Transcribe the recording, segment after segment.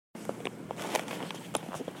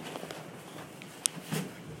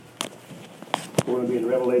We're going to be in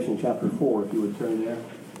Revelation chapter 4, if you would turn there.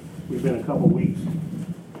 We've been a couple weeks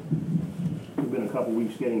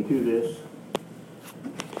getting to this,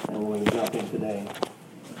 and we're going to jump in today.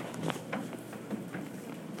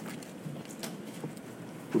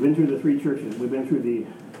 We've been through the three churches. We've been through the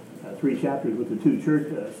three chapters with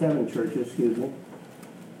the seven churches,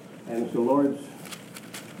 and it's the Lord's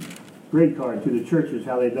grade card to the churches,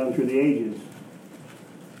 how they've done through the ages.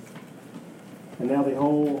 And now the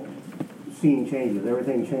whole scene changes.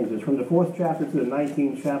 Everything changes. From the 4th chapter to the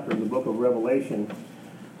 19th chapter of the book of Revelation,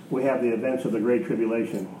 we have the events of the Great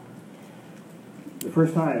Tribulation.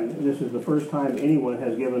 This is the first time anyone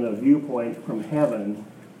has given a viewpoint from heaven,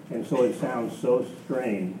 and so it sounds so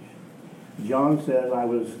strange. John says, I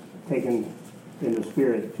was taken in the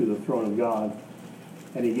Spirit to the throne of God,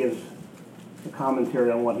 and he gives a commentary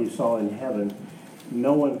on what he saw in heaven.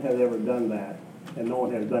 No one has ever done that, and no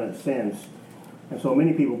one has done it since. And so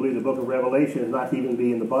many people believe the book of Revelation is not to even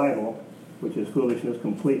be in the Bible, which is foolishness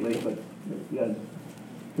completely, but you got to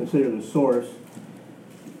consider the source.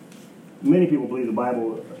 Many people believe the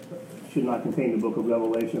Bible should not contain the book of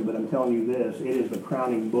Revelation, but I'm telling you this, it is the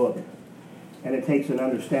crowning book. And it takes an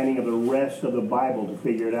understanding of the rest of the Bible to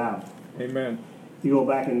figure it out. Amen. You go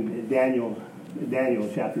back in Daniel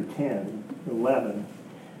chapter 10, 11,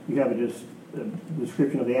 you have a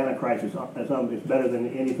description of the Antichrist it's better than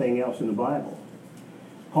anything else in the Bible.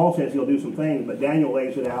 Paul says he'll do some things, but Daniel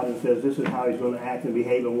lays it out and says this is how he's going to act and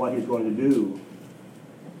behave and what he's going to do.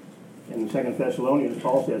 In 2 Thessalonians,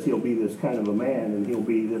 Paul says he'll be this kind of a man and he'll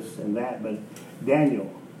be this and that. But Daniel,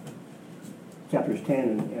 chapters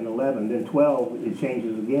 10 and 11, then 12, it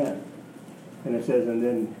changes again. And it says, and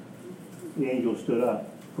then the angel stood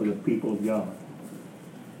up for the people of God.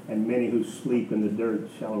 And many who sleep in the dirt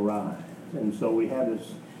shall arise. And so we have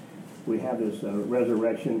this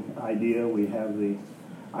resurrection idea. We have the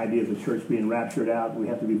idea of the church being raptured out. We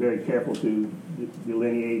have to be very careful to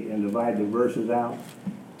delineate and divide the verses out.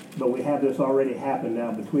 But we have this already happened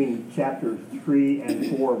now. Between chapter 3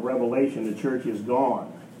 and 4 of Revelation, the church is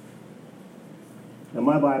gone. And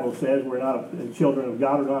my Bible says the children of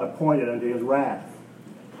God are not appointed unto his wrath.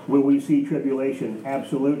 Will we see tribulation?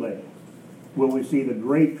 Absolutely. Will we see the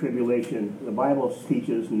great tribulation? The Bible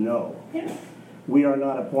teaches no. We are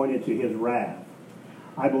not appointed to his wrath.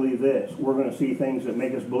 I believe this. We're going to see things that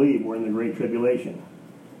make us believe we're in the great tribulation.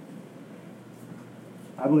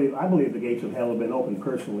 I believe the gates of hell have been opened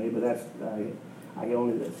personally, but I can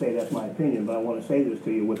only say that's my opinion, but I want to say this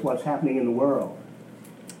to you with what's happening in the world.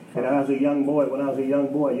 And when I was a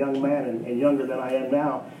young man, and younger than I am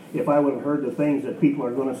now, if I would have heard the things that people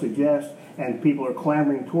are going to suggest, and people are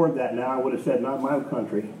clamoring toward that now, I would have said, not my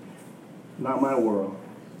country, not my world.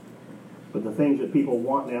 But the things that people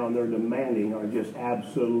want now and they're demanding are just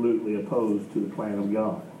absolutely opposed to the plan of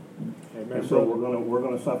God. Amen. And so we're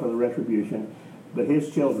going to suffer the retribution. But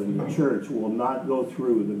his children, the church, will not go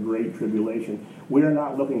through the great tribulation. We are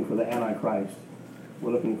not looking for the Antichrist.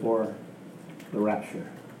 We're looking for the rapture.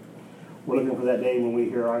 We're looking for that day when we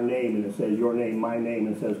hear our name and it says your name, my name,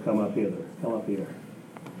 and it says come up hither, come up here.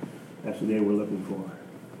 That's the day we're looking for.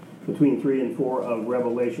 Between 3 and 4 of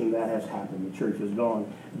Revelation, that has happened. The church is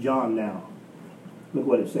gone. John now. Look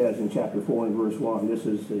what it says in chapter 4 and verse 1. This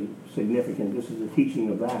is the significant. This is the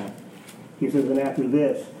teaching of that. He says, and after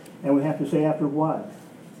this, and we have to say after what?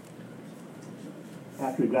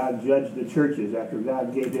 After God judged the churches, after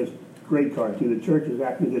God gave his grade card to the churches,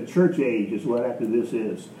 after the church age is what after this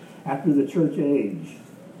is. After the church age.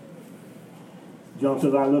 John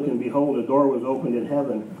says, I looked and behold, a door was opened in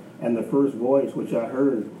heaven, and the first voice which I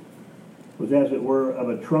heard was as it were of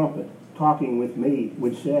a trumpet talking with me,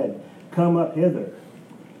 which said, come up hither,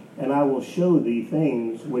 and I will show thee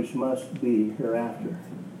things which must be hereafter.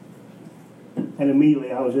 And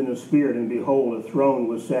immediately I was in the Spirit, and behold, a throne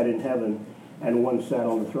was set in heaven, and one sat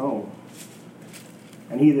on the throne.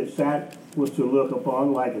 And he that sat was to look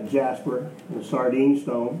upon like a jasper and a sardine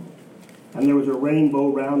stone. And there was a rainbow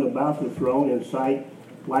round about the throne in sight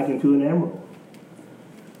like unto an emerald.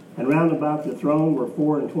 And round about the throne were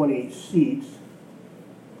 24 seats.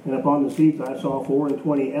 And upon the seats I saw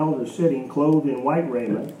 24 elders sitting, clothed in white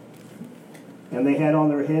raiment. And they had on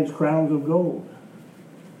their heads crowns of gold.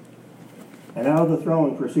 And out of the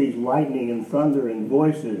throne proceeds lightning and thunder and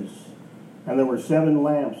voices. And there were 7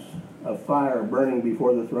 lamps of fire burning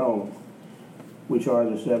before the throne, which are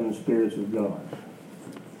the 7 spirits of God.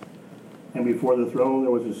 And before the throne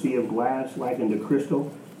there was a sea of glass like unto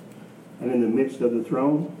crystal. And in the midst of the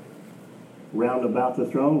throne, round about the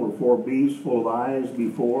throne, were 4 beasts full of eyes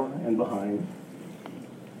before and behind.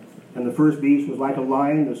 And the first beast was like a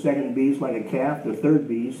lion, the second beast like a calf, the third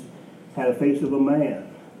beast had a face of a man.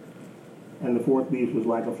 And the fourth beast was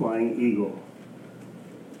like a flying eagle.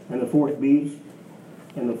 And the fourth beast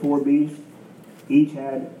and the four beasts each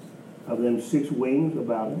had of them 6 wings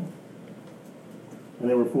about them. And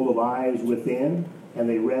they were full of eyes within, and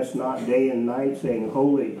they rest not day and night, saying,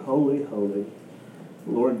 Holy, holy, holy,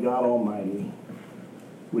 Lord God Almighty,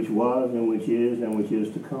 which was and which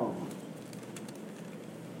is to come.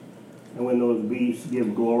 And when those beasts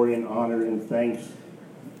give glory and honor and thanks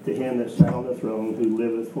to him that sat on the throne, who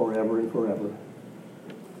liveth forever and forever.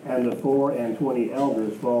 And the 24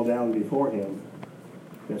 elders fall down before him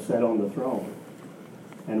that sat on the throne,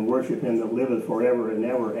 and worship him that liveth forever and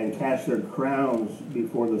ever, and cast their crowns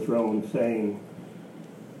before the throne, saying,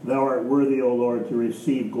 Thou art worthy, O Lord, to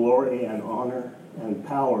receive glory and honor and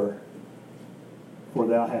power, for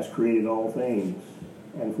thou hast created all things,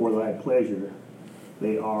 and for thy pleasure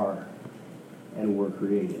they are and were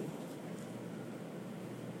created.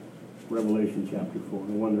 Revelation chapter 4.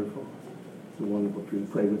 Wonderful. It's a wonderful truth.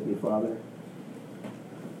 Pray with me, Father.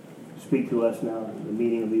 Speak to us now the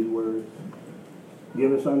meaning of these words.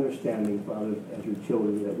 Give us understanding, Father, as your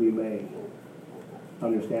children, that we may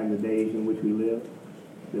understand the days in which we live,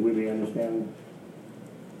 that we may understand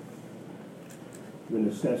the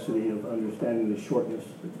necessity of understanding the shortness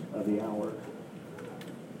of the hour,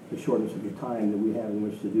 the shortness of the time that we have in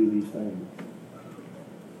which to do these things.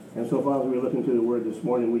 And so, Father, we look into the Word this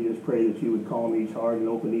morning. We just pray that you would calm each heart and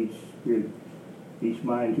open each spirit, each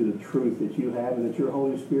mind to the truth that you have, and that your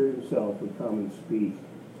Holy Spirit himself would come and speak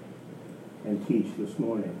and teach this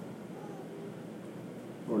morning.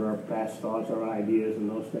 Lord, our past thoughts, our ideas, and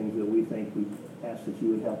those things that we think, we ask that you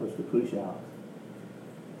would help us to push out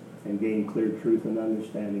and gain clear truth and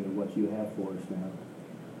understanding of what you have for us now.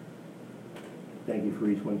 Thank you for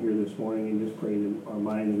each one here this morning, and just pray that our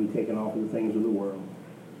minds will be taken off of the things of the world,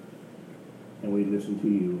 and we listen to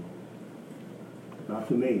you. Not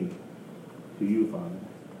to me, to you, Father.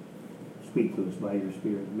 Speak to us by your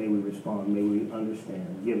Spirit. May we respond. May we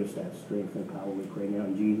understand. Give us that strength and power, we pray now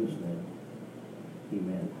in Jesus' name.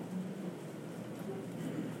 Amen.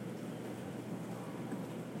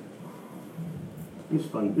 It's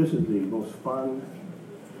fun. This is the most fun.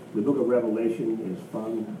 The book of Revelation is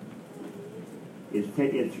fun.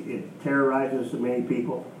 It terrorizes many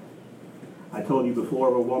people. I told you before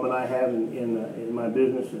of a woman I have in my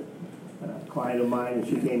business, a client of mine, and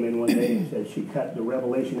she came in one day and said she cut the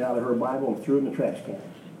Revelation out of her Bible and threw it in the trash can.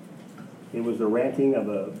 It was the ranting of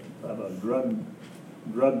a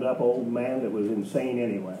drugged up old man that was insane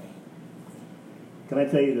anyway. Can I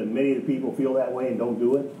tell you that many of the people feel that way and don't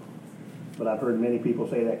do it? But I've heard many people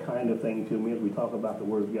say that kind of thing to me as we talk about the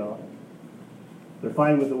Word of God. They're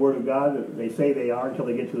fine with the Word of God. They say they are until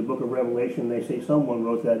they get to the book of Revelation. They say someone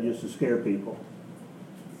wrote that just to scare people.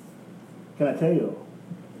 Can I tell you,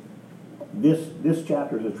 this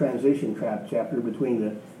chapter is a transition chapter between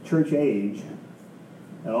the church age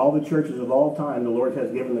and all the churches of all time. The Lord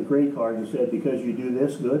has given the great card and said, because you do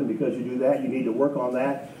this good and because you do that, you need to work on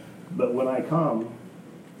that. But when I come,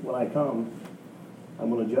 I'm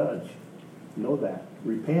going to judge. Know that.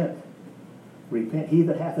 Repent. Repent. He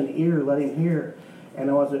that hath an ear, let him hear.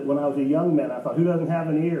 And when I was a young man, I thought, who doesn't have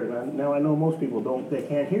an ear? And now I know most people don't. They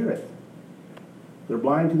can't hear it. They're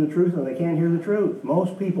blind to the truth and they can't hear the truth.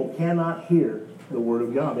 Most people cannot hear the Word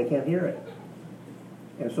of God. They can't hear it.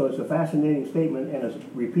 And so it's a fascinating statement, and it's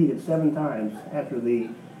repeated 7 times after the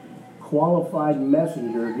qualified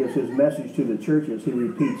messenger gives his message to the churches. He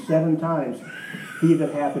repeats 7 times, he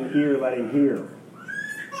that hath an ear, let him hear.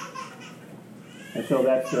 And so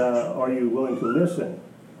that's, are you willing to listen?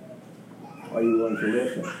 Are you willing to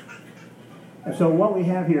listen? And so what we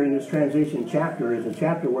have here in this transition chapter is a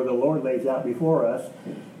chapter where the Lord lays out before us,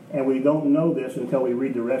 and we don't know this until we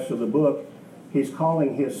read the rest of the book. He's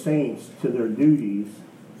calling his saints to their duties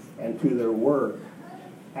and to their work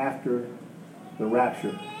after the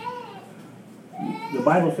rapture. The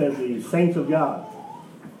Bible says the saints of God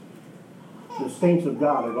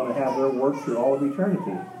are going to have their work through all of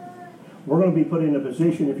eternity. We're going to be put in a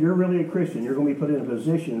position, if you're really a Christian, you're going to be put in a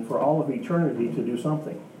position for all of eternity to do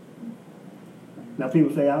something. Now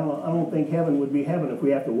people say, I don't think heaven would be heaven if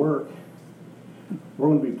we have to work. We're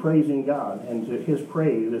going to be praising God, and his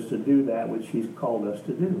praise is to do that which he's called us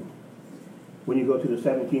to do. When you go to the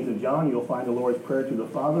 17th of John, you'll find the Lord's prayer to the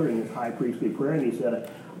Father in his high priestly prayer, and he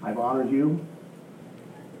said, I've honored you.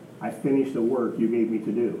 I finished the work you gave me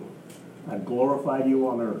to do. I've glorified you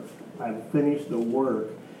on earth. I've finished the work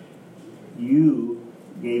you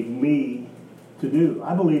gave me to do.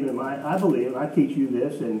 I believe, and I teach you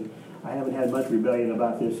this, and I haven't had much rebellion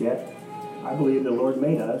about this yet. I believe the Lord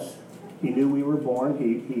made us. He knew we were born.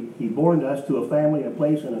 He born us to a family, a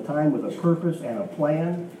place, and a time with a purpose and a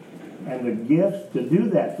plan. and the gifts to do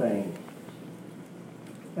that thing.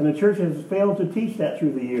 And the church has failed to teach that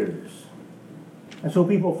through the years. And so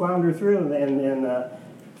people flounder through, and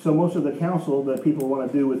so most of the counsel that people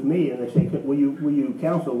want to do with me, and they say, will you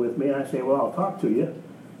counsel with me? And I say, well, I'll talk to you.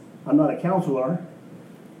 I'm not a counselor.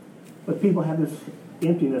 But people have this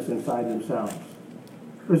emptiness inside themselves.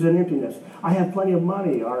 There's an emptiness. I have plenty of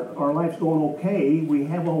money. Our life's going okay. We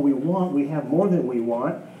have all we want. We have more than we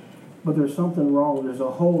want. But there's something wrong. There's a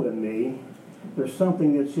hole in me. There's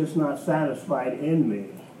something that's just not satisfied in me.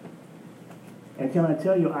 And can I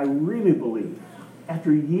tell you, I really believe,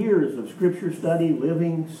 after years of scripture study,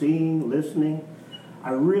 living, seeing, listening,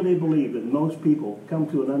 I really believe that most people come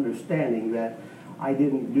to an understanding that I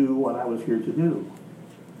didn't do what I was here to do.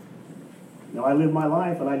 Now, I lived my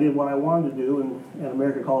life and I did what I wanted to do, and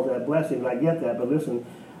America calls that blessings. I get that, but listen,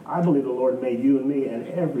 I believe the Lord made you and me and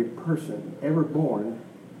every person ever born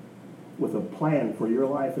with a plan for your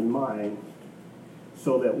life and mine,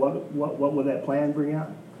 so that what would that plan bring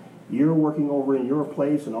out? You're working over in your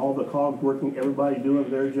place and all the cogs working, everybody doing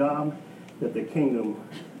their job, that the kingdom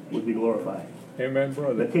would be glorified. Amen,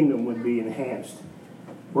 brother. The kingdom would be enhanced.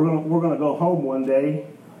 We're gonna go home one day.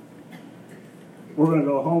 We're going to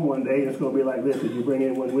go home one day and it's going to be like this. Did you bring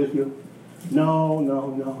anyone with you? No.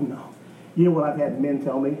 You know what I've had men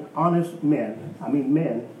tell me? Honest men. I mean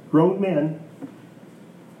men. Grown men.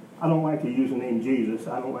 I don't like to use the name Jesus.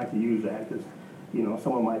 I don't like to use that because,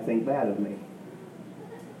 someone might think bad of me.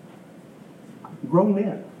 Grown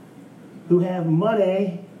men who have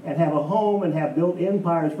money and have a home and have built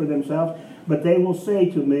empires for themselves, but they will say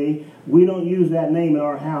to me, we don't use that name in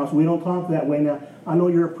our house. We don't talk that way. Now, I know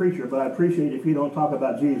you're a preacher, but I appreciate if you don't talk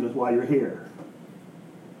about Jesus while you're here.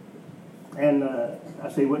 And I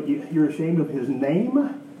say, what, you're ashamed of his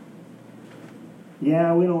name?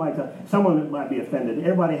 Yeah, we don't like to. Someone might be offended.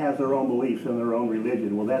 Everybody has their own beliefs and their own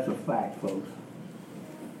religion. Well, that's a fact, folks.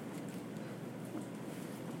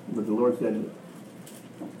 But the Lord said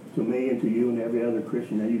to me and to you and every other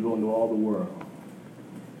Christian, now you go into all the world.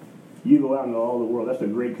 You go out into all the world. That's a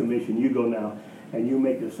great commission. You go now and you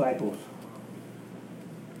make disciples.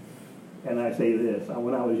 And I say this,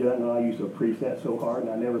 when I was young, I used to preach that so hard,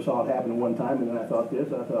 and I never saw it happen one time, and then I thought this,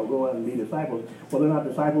 I thought, go out and be disciples. Well, they're not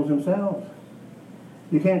disciples themselves.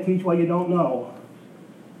 You can't teach what you don't know.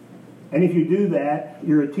 And if you do that,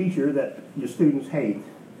 you're a teacher that your students hate.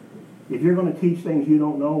 If you're going to teach things you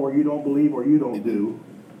don't know, or you don't believe, or you don't do,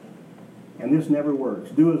 and this never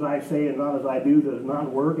works. Do as I say and not as I do does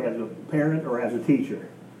not work as a parent or as a teacher.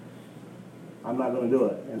 I'm not going to do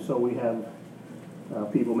it. And so we have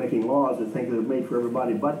people making laws that think they're made for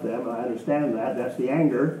everybody but them, and I understand that. That's the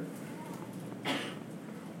anger.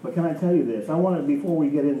 But can I tell you this? I want to, before we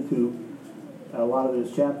get into a lot of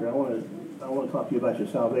this chapter, I want to talk to you about your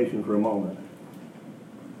salvation for a moment.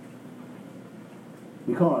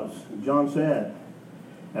 Because John said,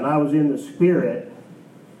 and I was in the Spirit,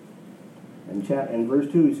 in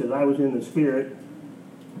verse 2 he says, I was in the Spirit,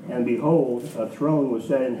 and behold, a throne was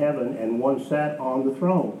set in heaven, and one sat on the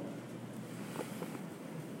throne.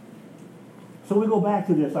 So we go back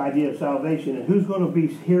to this idea of salvation, and who's going to be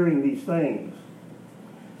hearing these things?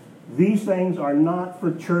 These things are not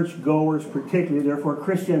for churchgoers particularly, they're for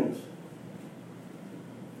Christians.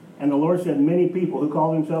 And the Lord said many people who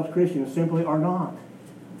call themselves Christians simply are not.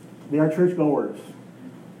 They are churchgoers.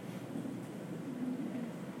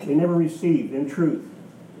 They never received, in truth,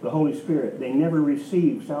 the Holy Spirit. They never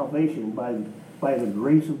received salvation by the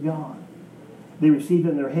grace of God. They received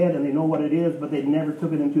it in their head and they know what it is, but they never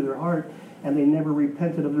took it into their heart, and they never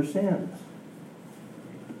repented of their sins.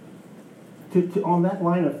 On that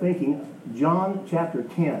line of thinking, John chapter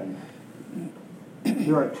 10,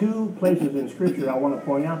 there are two places in Scripture I want to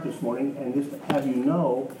point out this morning, and just have you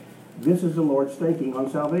know, this is the Lord's thinking on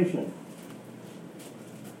salvation.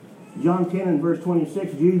 John 10 and verse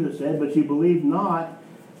 26, Jesus said, but you believe not,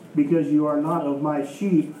 because you are not of my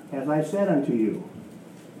sheep, as I said unto you.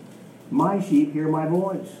 My sheep hear my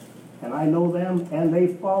voice, and I know them, and they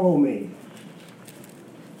follow me.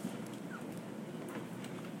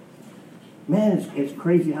 Man, it's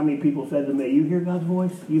crazy how many people said to me, you hear God's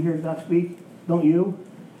voice? You hear God speak? Don't you?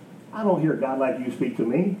 I don't hear God like you speak to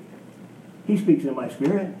me. He speaks in my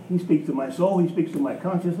spirit. He speaks to my soul. He speaks to my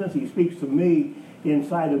consciousness. He speaks to me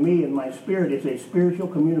inside of me in my spirit. It's a spiritual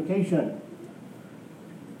communication.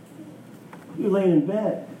 You lay in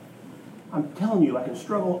bed. I'm telling you, I can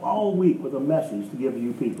struggle all week with a message to give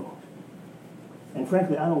you people. And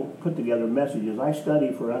frankly, I don't put together messages. I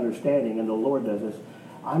study for understanding, and the Lord does this.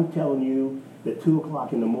 I'm telling you that 2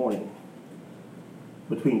 o'clock in the morning,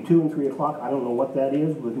 between 2 and 3 o'clock, I don't know what that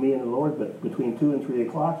is with me and the Lord, but between 2 and 3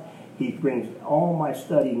 o'clock, He brings all my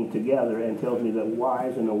studying together and tells me the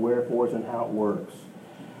whys and the wherefores and how it works,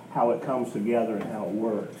 how it comes together and how it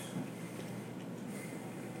works.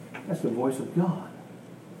 That's the voice of God.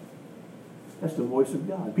 That's the voice of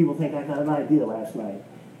God. People think I got an idea last night.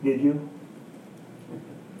 Did you?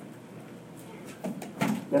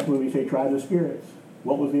 That's when we say try the spirits.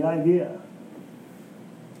 What was the idea?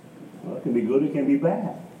 Well, it can be good, it can be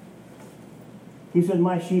bad. He said,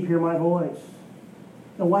 my sheep hear my voice.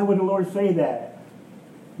 Now, why would the Lord say that?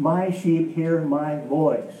 My sheep hear my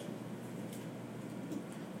voice.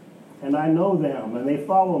 And I know them, and they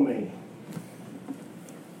follow me.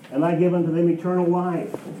 And I give unto them eternal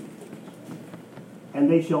life.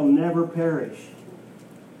 And they shall never perish.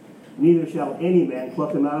 Neither shall any man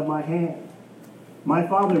pluck them out of my hand. My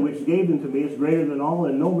Father which gave them to me is greater than all,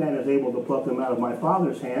 and no man is able to pluck them out of my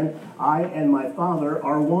Father's hand. I and my Father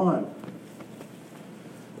are one.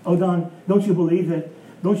 Oh, Don, don't you believe that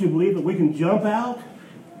we can jump out?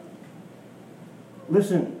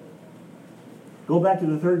 Listen, go back to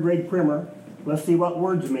the third grade primer. Let's see what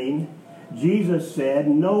words mean. Jesus said,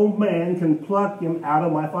 no man can pluck him out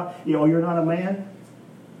of my Father. Oh, you're not a man?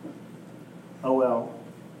 Oh, well.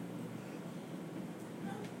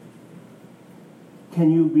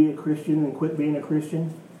 Can you be a Christian and quit being a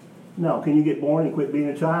Christian? No. Can you get born and quit being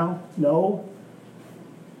a child? No.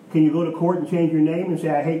 Can you go to court and change your name and say,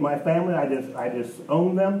 I hate my family, I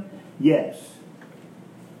disown them? Yes.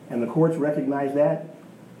 And the courts recognize that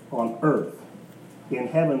on earth. In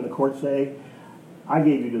heaven, the courts say, I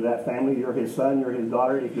gave you to that family, you're his son, you're his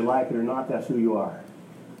daughter, if you like it or not, that's who you are.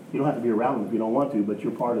 You don't have to be around them if you don't want to, but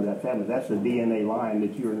you're part of that family. That's the DNA line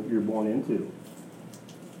that you're born into.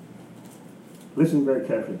 Listen very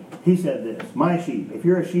carefully. He said this, my sheep, if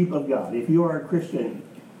you're a sheep of God, if you are a Christian,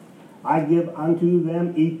 I give unto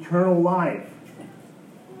them eternal life.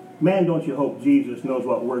 Man, don't you hope Jesus knows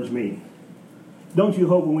what words mean? Don't you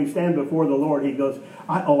hope when we stand before the Lord, he goes,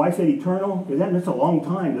 I said eternal? That's a long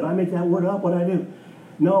time. Did I make that word up? What did I do?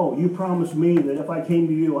 No, you promised me that if I came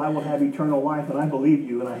to you, I will have eternal life, and I believe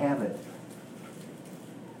you, and I have it.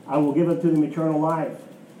 I will give it to them eternal life.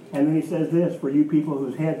 And then he says this, for you people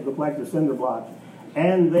whose heads look like the cinder blocks,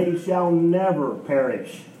 and they shall never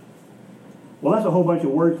perish. Well, that's a whole bunch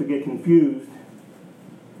of words to get confused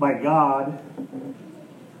by God.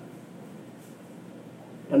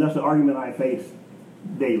 And that's the argument I face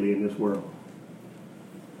daily in this world.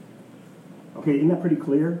 Okay, isn't that pretty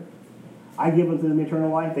clear? I give unto them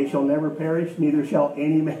eternal life, they shall never perish, neither shall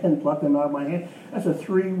any man pluck them out of my hand. That's a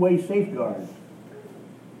three-way safeguard.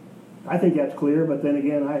 I think that's clear, but then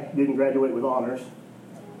again, I didn't graduate with honors.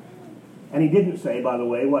 And he didn't say, by the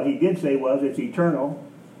way, what he did say was it's eternal.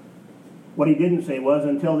 What he didn't say was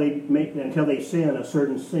until they sin a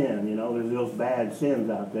certain sin. You know, there's those bad sins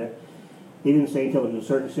out there. He didn't say until there's a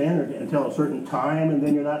certain sin or until a certain time and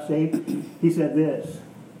then you're not saved. He said this,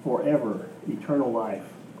 forever, eternal life.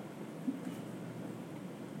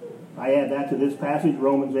 I add that to this passage,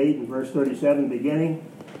 Romans 8 and verse 37 beginning.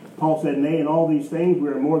 Paul said, nay, in all these things we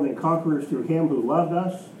are more than conquerors through him who loved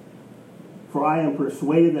us. For I am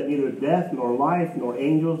persuaded that neither death, nor life, nor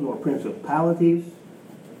angels, nor principalities,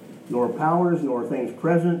 nor powers, nor things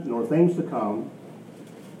present, nor things to come,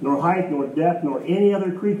 nor height, nor depth, nor any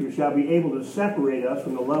other creature shall be able to separate us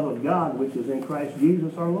from the love of God which is in Christ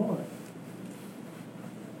Jesus our Lord.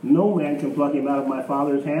 No man can pluck him out of my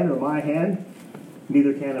Father's hand or my hand.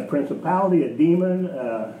 Neither can a principality, a demon,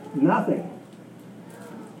 nothing.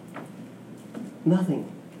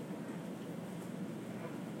 Nothing.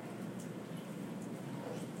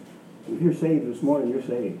 If you're saved this morning, you're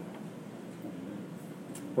saved.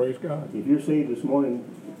 Praise God. If you're saved this morning,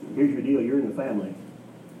 here's your deal. You're in the family.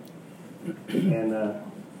 And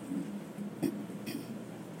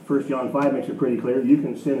 1 John 5 makes it pretty clear. You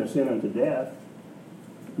can sin a sin unto death.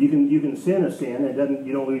 You can sin a sin.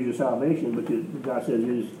 You don't lose your salvation. But God says,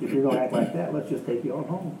 if you're going to act like that, let's just take you on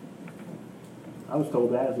home. I was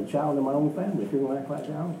told that as a child in my own family. If you're going to act like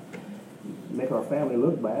that, make our family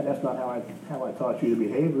look bad. That's not how I taught you to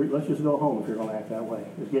behave. Let's just go home if you're going to act that way.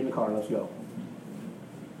 Just get in the car and let's go.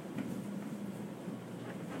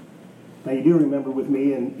 Now you do remember with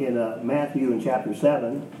me in Mathew in chapter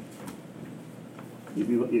 7, if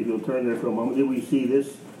you'll turn there for a moment, did we see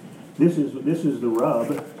this? This is the rub.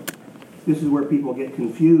 This is where people get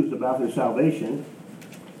confused about their salvation.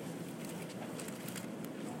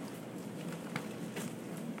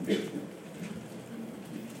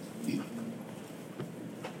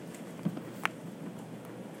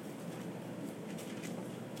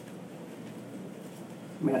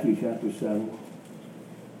 Matthew chapter 7.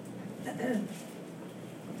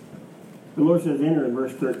 The Lord says, enter in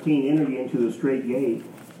verse 13, enter ye into the straight gate.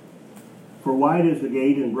 For wide is the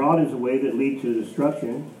gate, and broad is the way that leads to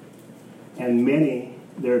destruction, and many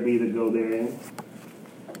there be that go therein.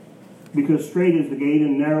 Because straight is the gate,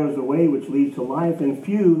 and narrow is the way which leads to life, and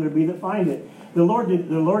few there be that find it. The Lord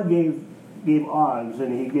gave odds,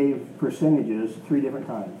 and he gave percentages 3 different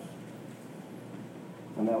times.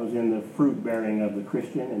 And that was in the fruit bearing of the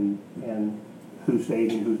Christian and who's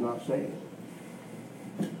saved and who's not saved.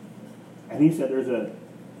 And he said there's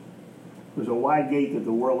a wide gate that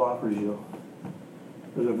the world offers you.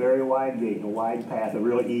 There's a very wide gate, a wide path, a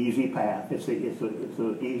really easy path. It's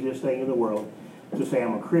the easiest thing in the world to say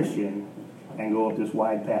I'm a Christian and go up this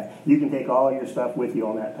wide path. You can take all your stuff with you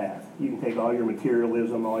on that path. You can take all your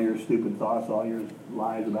materialism, all your stupid thoughts, all your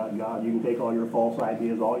lies about God. You can take all your false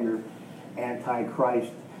ideas, all your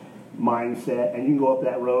anti-Christ mindset, and you can go up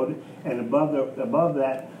that road. And above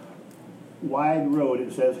that wide road,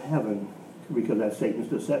 it says heaven, because that's Satan's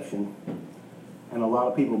deception. And a lot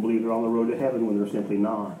of people believe they're on the road to heaven when they're simply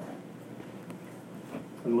not.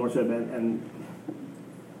 And the Lord said, and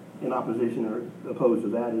in opposition or opposed to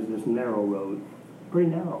that is this narrow road. Pretty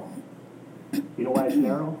narrow. You know why it's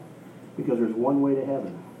narrow? Because there's one way to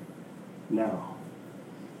heaven. Now,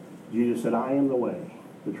 Jesus said, I am the way,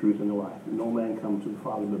 the truth, and the life. No man comes to the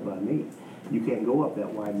Father but by me. You can't go up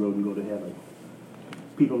that wide road and go to heaven.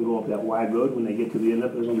 People can go up that wide road. When they get to the end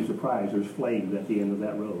of it, they're going to be surprised. There's flames at the end of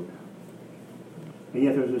that road. And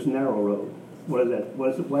yet there's this narrow road. What is that?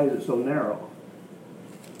 Why is it so narrow?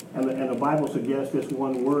 And the Bible suggests this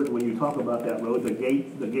one word when you talk about that road, the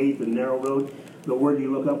gate, the narrow road. The word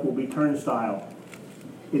you look up will be turnstile.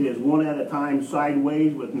 It is one at a time,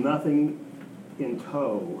 sideways, with nothing in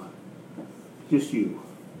tow. Just you.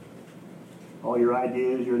 All your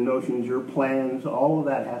ideas, your notions, your plans, all of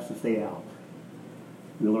that has to stay out.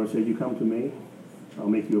 And the Lord says, you come to me, I'll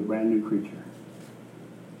make you a brand new creature.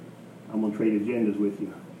 I'm going to trade agendas with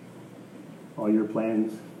you. All your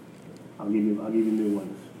plans, I'll give you new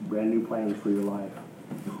ones. Brand new plans for your life.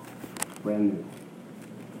 Brand new.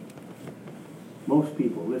 Most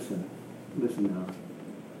people, listen now.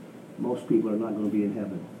 Most people are not going to be in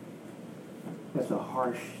heaven. That's a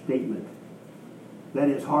harsh statement. That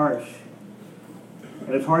is harsh.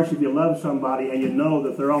 And it's harsh if you love somebody and you know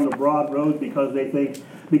that they're on the broad road because they think,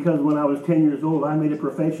 because when I was 10 years old, I made a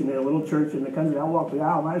profession in a little church in the country. I walked the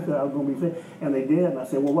aisle and I said I was going to be saved. And they did. And I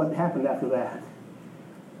said, well, what happened after that?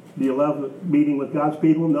 Do you love meeting with God's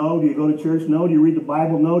people? No. Do you go to church? No. Do you read the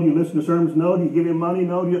Bible? No. Do you listen to sermons? No. Do you give him money?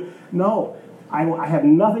 No. No. I have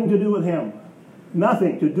nothing to do with him.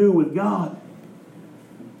 Nothing to do with God.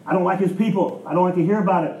 I don't like his people. I don't like to hear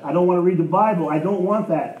about it. I don't want to read the Bible. I don't want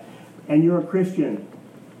that. And you're a Christian.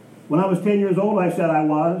 When I was 10 years old, I said I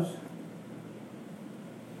was.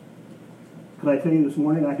 Could I tell you this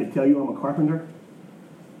morning, I could tell you I'm a carpenter?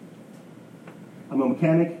 I'm a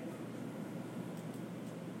mechanic.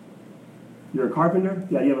 You're a carpenter?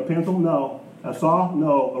 Yeah, you have a pencil? No. A saw?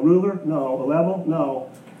 No. A ruler? No. A level?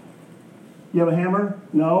 No. You have a hammer?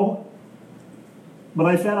 No. But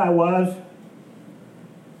I said I was.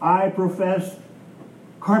 I professed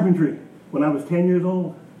carpentry when I was 10 years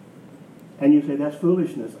old. And you say, that's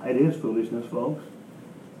foolishness. It is foolishness, folks.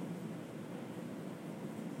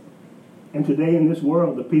 And today in this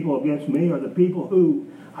world, the people against me are the people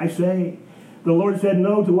who, I say, the Lord said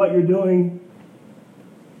no to what you're doing.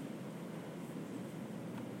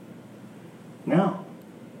 Now,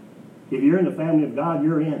 if you're in the family of God,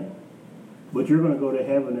 you're in. But you're going to go to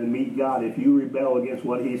heaven and meet God if you rebel against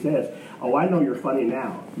what he says. Oh, I know you're funny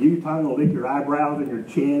now. You're trying to lick your eyebrows and your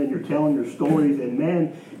chin and you're telling your stories, and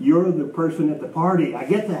then you're the person at the party. I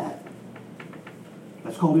get that.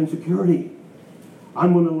 That's called insecurity.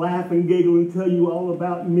 I'm going to laugh and giggle and tell you all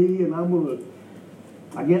about me, and I'm going to...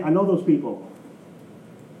 I know those people.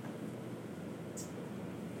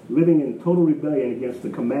 Living in total rebellion against the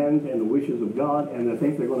commands and the wishes of God, and they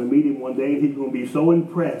think they're going to meet him one day, and he's going to be so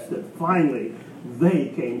impressed that finally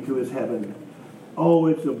they came to his heaven. Oh,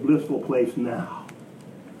 it's a blissful place now.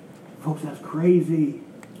 Folks, that's crazy.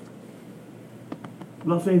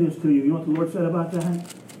 But I'll say this to you. You know what the Lord said about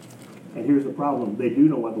that? And here's the problem. They do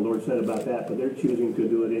know what the Lord said about that, but they're choosing to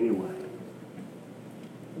do it anyway.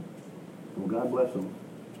 Well, God bless them.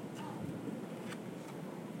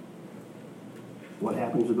 What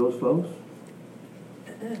happens to those folks?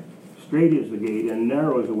 Straight is the gate, and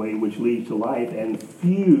narrow is the way which leads to life, and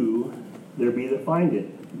few there be that find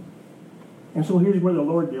it. And so here's where the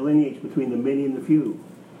Lord delineates between the many and the few.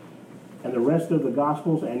 And the rest of the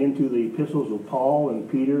Gospels and into the epistles of Paul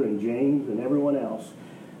and Peter and James and everyone else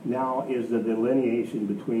now is the delineation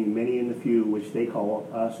between many and the few, which they call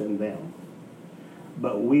us and them.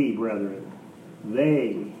 But we, brethren,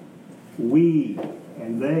 we,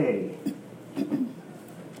 and they,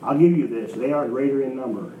 I'll give you this. They are greater in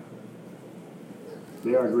number.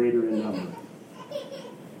 They are greater in number.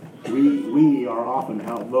 We are often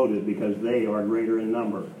outvoted because they are greater in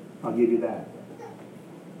number. I'll give you that.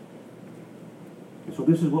 And so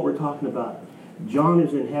this is what we're talking about. John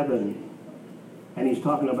is in heaven, and he's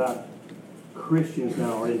talking about Christians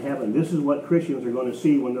now are in heaven. This is what Christians are going to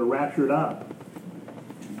see when they're raptured up.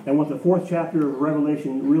 And what the 4th chapter of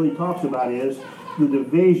Revelation really talks about is the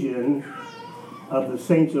division of the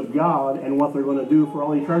saints of God and what they're going to do for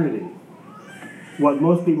all eternity. What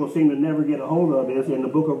most people seem to never get a hold of is in the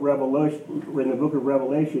book of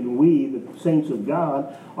Revelation, we, the saints of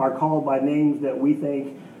God, are called by names that we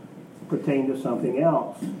think pertain to something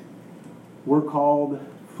else. We're called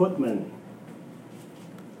footmen.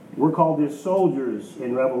 We're called as soldiers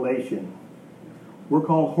in Revelation. We're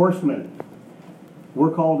called horsemen.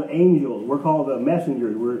 We're called angels. We're called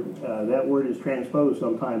messengers. That word is transposed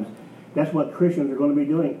sometimes. That's what Christians are going to be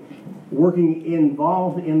doing. Working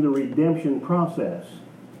involved in the redemption process.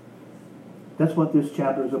 That's what this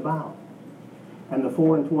chapter is about. And the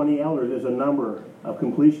 4 and 20 elders is a number of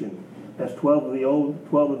completion. That's 12 of the old,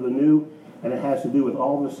 12 of the new, and it has to do with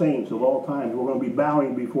all the saints of all times. We're going to be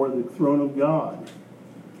bowing before the throne of God.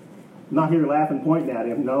 Not here laughing, pointing at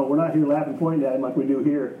him. No, we're not here laughing, pointing at him like we do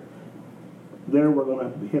here. There we're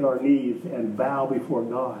going to hit our knees and bow before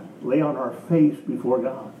God. Lay on our face before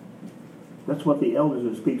God. That's what the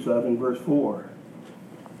elders speaks of in verse 4.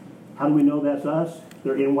 How do we know that's us?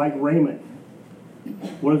 They're in white raiment.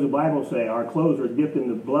 What does the Bible say? Our clothes are dipped in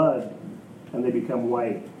the blood and they become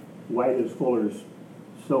white. White as fuller's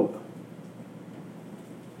soap.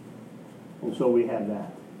 And so we have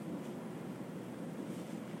that.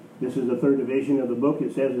 This is the 3rd division of the book.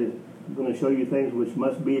 It says that I'm going to show you things which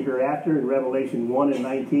must be hereafter. In Revelation 1 and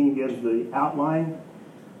 19 gives the outline.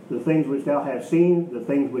 The things which thou hast seen, the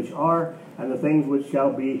things which are, and the things which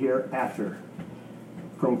shall be hereafter.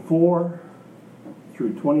 From 4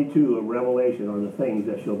 through 22 of Revelation are the things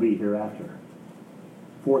that shall be hereafter.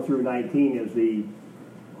 4 through 19 is the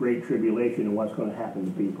great tribulation and what's going to happen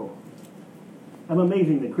to people. I'm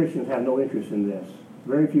amazing that Christians have no interest in this.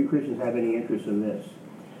 Very few Christians have any interest in this.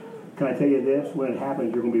 Can I tell you this? When it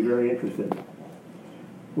happens, you're going to be very interested.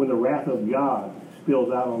 When the wrath of God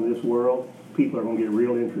spills out on this world, people are going to get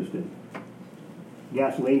real interested.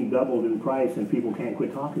 Gasoline doubled in price and people can't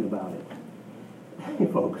quit talking about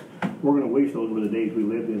it. Folks, we're going to wish those were the days we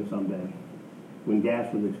lived in someday when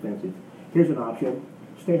gas was expensive. Here's an option.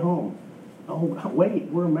 Stay home. Oh, wait,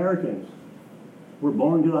 we're Americans. We're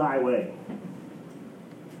born to the highway.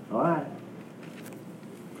 All right.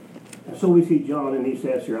 And so we see John, and he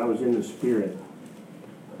says here, I was in the Spirit.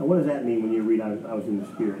 Now, what does that mean when you read, I was in the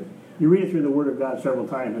Spirit? You read it through the Word of God several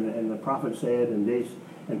times, and the prophet said,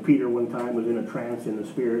 and Peter one time was in a trance in the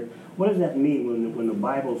Spirit. What does that mean when the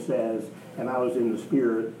Bible says, and I was in the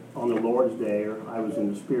Spirit on the Lord's day, or I was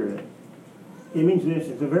in the Spirit? It means this.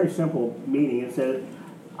 It's a very simple meaning. It says,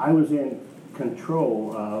 I was in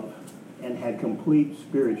control of and had complete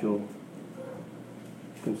spiritual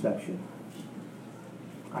conception.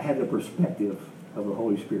 I had the perspective of the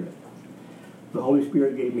Holy Spirit. The Holy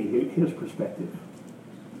Spirit gave me his perspective.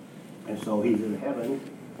 And so he's in heaven.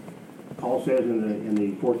 Paul says in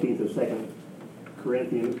the 14th of 2nd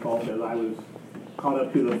Corinthians, Paul says, I was caught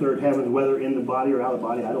up to the third heaven, whether in the body or out of the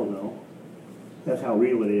body, I don't know. That's how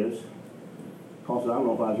real it is. Paul says, I don't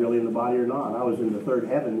know if I was really in the body or not. I was in the third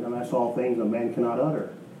heaven, and I saw things a man cannot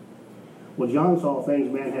utter. Well, John saw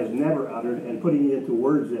things man has never uttered, and putting it into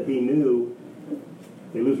words that he knew,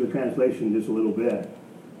 they lose the translation just a little bit.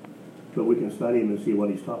 But we can study him and see what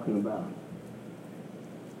he's talking about.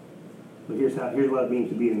 But here's what it means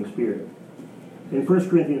to be in the Spirit. In 1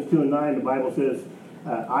 Corinthians 2 and 9, the Bible says,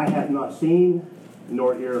 I have not seen,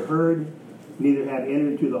 nor ear heard, neither have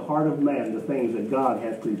entered into the heart of man the things that God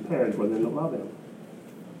has prepared for them that love him.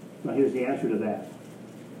 Now here's the answer to that.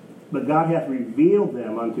 But God hath revealed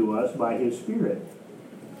them unto us by his Spirit.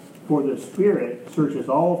 For the Spirit searcheth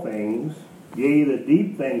all things, yea, the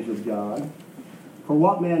deep things of God. For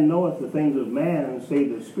what man knoweth the things of man,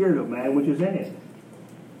 save the Spirit of man which is in him?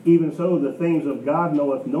 Even so, the things of God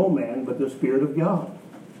knoweth no man, but the Spirit of God.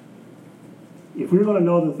 If you're going to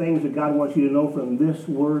know the things that God wants you to know from this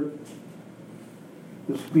word,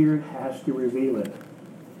 the Spirit has to reveal it.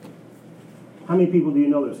 How many people do you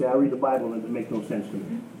know that say, I read the Bible and it makes no sense to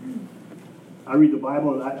me? I read the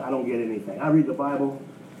Bible and I don't get anything. I read the Bible.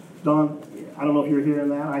 Don, I don't know if you're hearing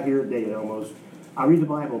that. I hear it daily almost. I read the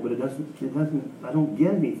Bible, but I don't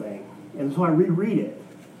get anything. And so I reread it.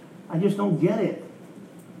 I just don't get it.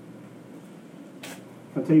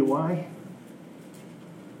 I'll tell you why.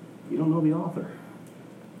 You don't know the author.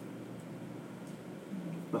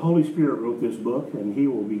 The Holy Spirit wrote this book, and he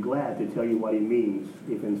will be glad to tell you what he means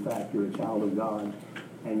if, in fact, you're a child of God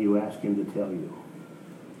and you ask him to tell you.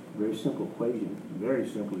 Very simple equation. Very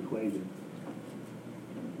simple equation.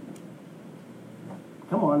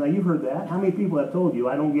 Come on, now you've heard that. How many people have told you,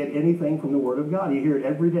 I don't get anything from the Word of God? You hear it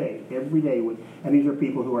every day. And these are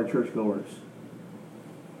people who are churchgoers.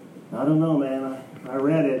 I don't know, man. I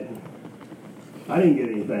read it. I didn't get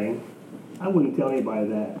anything. I wouldn't tell anybody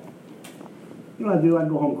that. You know what I do? I'd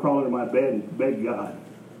go home, crawl into my bed, and beg God.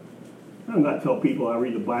 I'm not tell people I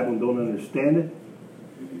read the Bible and don't understand it.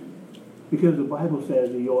 Because the Bible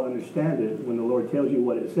says that you'll understand it when the Lord tells you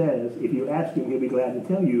what it says. If you ask him, he'll be glad to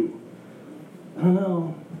tell you. I don't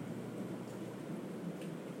know.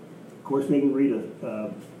 Of course, they can read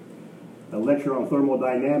a lecture on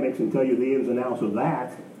thermodynamics and tell you the ins and outs of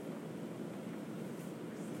that.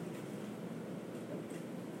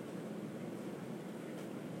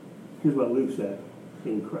 Here's what Luke said.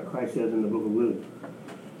 Christ says in the book of Luke.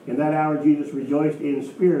 In that hour Jesus rejoiced in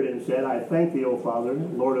spirit and said, I thank thee, O Father,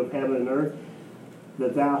 Lord of heaven and earth,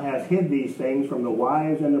 that thou hast hid these things from the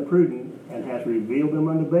wise and the prudent, and hast revealed them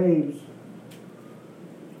unto babes.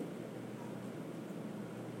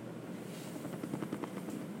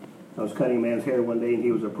 I was cutting a man's hair one day, and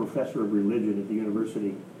he was a professor of religion at the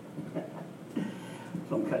university.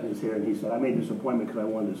 So I'm cutting his hair, and he said, I made this appointment because I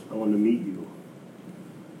wanted to meet you.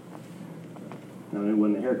 Now, it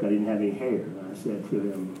wasn't a haircut, he didn't have any hair. And I said to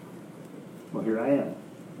him, well, here I am.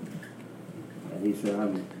 And he said,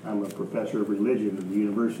 I'm a professor of religion at the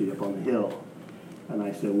university up on the hill. And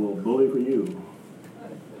I said, well, bully for you.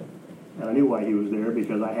 And I knew why he was there,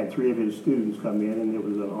 because I had 3 of his students come in, and it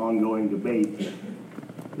was an ongoing debate.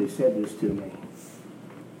 They said this to me.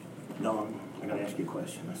 Don, I'm going to ask you a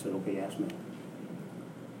question. I said, okay, ask me.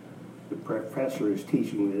 The professor is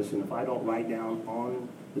teaching this, and if I don't write down on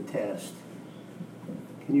the test,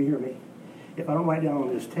 can you hear me? If I don't write down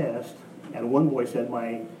on this test, and one boy said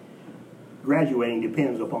my graduating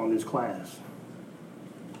depends upon this class.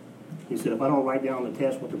 He said, if I don't write down on the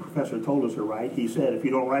test what the professor told us to write, he said, if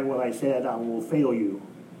you don't write what I said, I will fail you.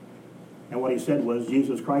 And what he said was,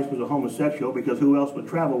 Jesus Christ was a homosexual because who else would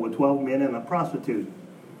travel with 12 men and a prostitute?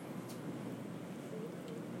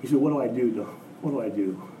 He said, what do I do, Don? What do I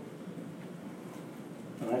do?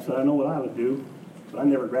 And I said, I know what I would do. But I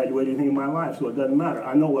never graduated anything in my life, so it doesn't matter.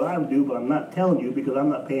 I know what I would do, but I'm not telling you because I'm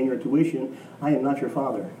not paying your tuition. I am not your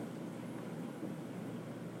father.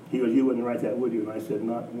 He goes, you wouldn't write that, would you? And I said,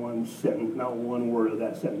 not one sentence, not one word of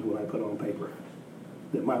that sentence would I put on paper,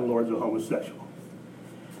 that my Lord's a homosexual.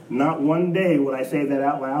 Not one day would I say that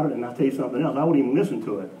out loud, and I'll tell you something else. I wouldn't even listen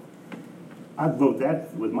to it. I'd vote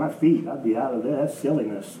that with my feet. I'd be out of there. That's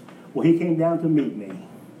silliness. Well, he came down to meet me.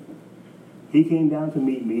 He came down to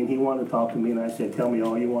meet me, and he wanted to talk to me, and I said, tell me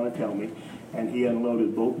all you want to tell me. And he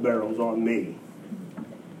unloaded both barrels on me.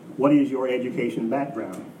 What is your education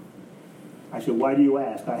background? I said, why do you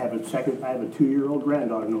ask? I have a 2-year-old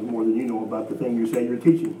granddaughter knows more than you know about the thing you say you're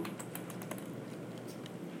teaching.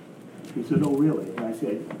 He said, oh, really? And I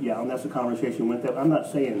said, yeah, and that's the conversation went there. I'm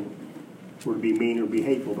not saying we're to be mean or be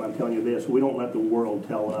hateful, but I'm telling you this, we don't let the world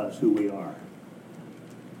tell us who we are.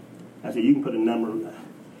 I said, you can put a number,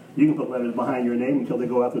 you can put letters behind your name until they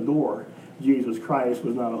go out the door. Jesus Christ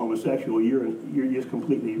was not a homosexual. You're just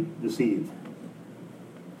completely deceived.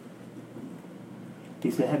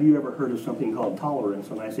 He said, have you ever heard of something called tolerance?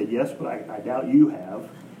 And I said, yes, but I doubt you have.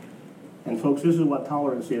 And folks, this is what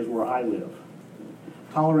tolerance is where I live.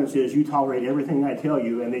 Tolerance is you tolerate everything I tell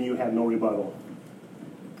you, and then you have no rebuttal.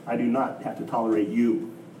 I do not have to tolerate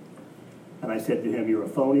you. And I said to him, you're a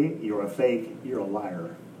phony, you're a fake, you're a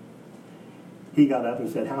liar. He got up and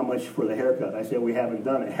said, how much for the haircut? I said, we haven't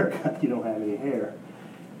done a haircut. You don't have any hair.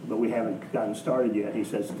 But we haven't gotten started yet. He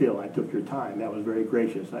said, still, I took your time. That was very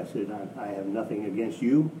gracious. I said, I have nothing against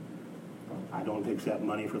you. I don't accept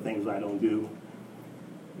money for things I don't do.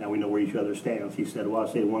 Now we know where each other stands. He said, well, I'll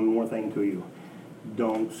say one more thing to you.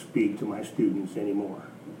 Don't speak to my students anymore.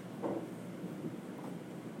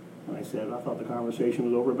 And I said, I thought the conversation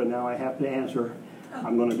was over, but now I have to answer.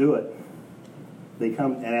 I'm going to do it. They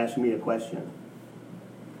come and ask me a question.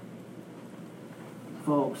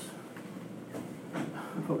 Folks,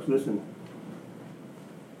 listen.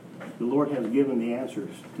 The Lord has given the answers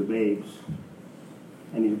to babes,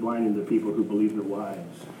 and he's blinding the people who believe they're wise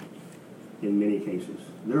in many cases.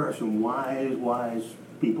 There are some wise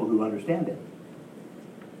people who understand it.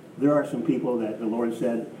 There are some people that the Lord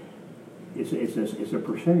said, it's a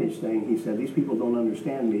percentage thing. He said, these people don't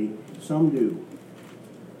understand me. Some do.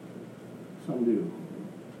 Some do.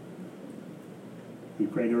 He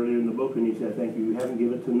prayed earlier in the book, and he said, thank you. You haven't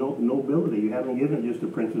given it to nobility. You haven't given it just to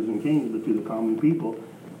princes and kings, but to the common people.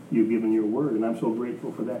 You've given your word, and I'm so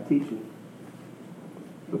grateful for that teaching.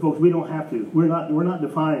 But folks, we don't have to. We're not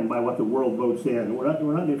defined by what the world votes in. We're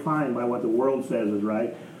not defined by what the world says is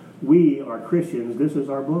right. We are Christians. This is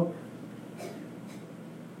our book.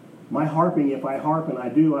 My harping, if I harp, and I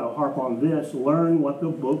do, I'll harp on this. Learn what the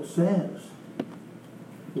book says.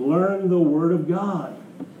 Learn the Word of God.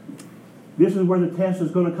 This is where the test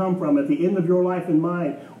is going to come from. At the end of your life and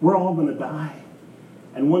mine, we're all going to die.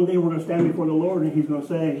 And one day we're going to stand before the Lord, and He's going to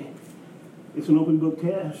say, it's an open book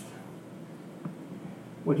test.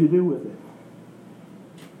 What'd you do with it?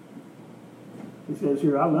 He says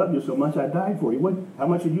here, I loved you so much I died for you. How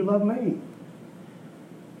much did you love me?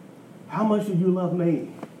 How much did you love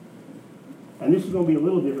me? And this is going to be a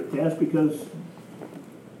little different test because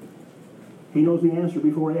He knows the answer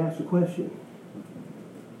before He asks the question.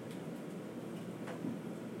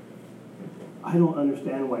 I don't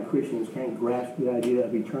understand why Christians can't grasp the idea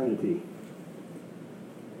of eternity.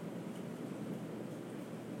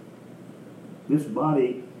 This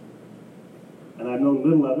body, and I've known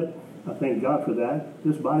little of it, I thank God for that.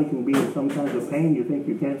 This body can be in some kinds of pain. You think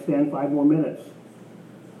you can't stand 5 more minutes.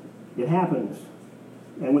 It happens.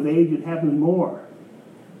 And with age, it happens more.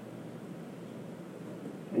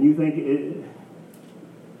 And you think,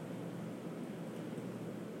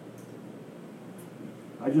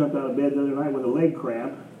 I jumped out of bed the other night with a leg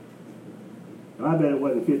cramp, and I bet it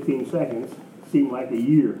wasn't 15 seconds. It seemed like a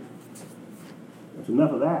year. That's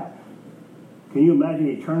enough of that. Can you imagine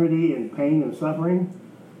eternity in pain and suffering?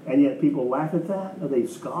 And yet people laugh at that, or they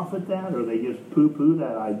scoff at that, or they just poo-poo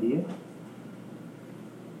that idea?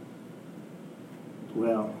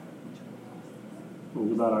 Well,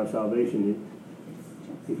 it's about our salvation.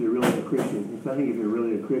 If you're really a Christian, I think if you're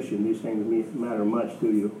really a Christian, these things matter much to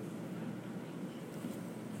you.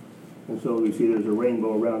 And so we see there's a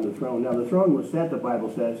rainbow around the throne. Now the throne was set, the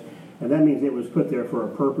Bible says, and that means it was put there for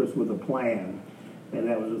a purpose with a plan, and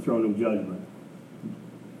that was the throne of judgment.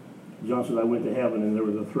 John says, I went to heaven, and there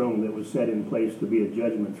was a throne that was set in place to be a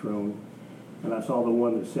judgment throne, and I saw the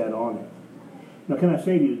one that sat on it. Now, can I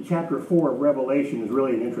say to you, chapter 4 of Revelation is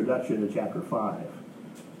really an introduction to chapter 5,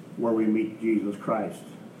 where we meet Jesus Christ,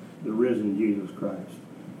 the risen Jesus Christ.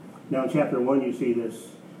 Now, in chapter 1, you see this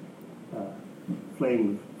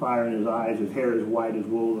flame fire in his eyes, his hair is white as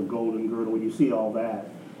wool, a golden girdle. You see all that.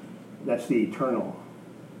 That's the eternal.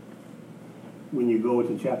 When you go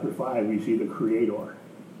to chapter 5, you see the Creator.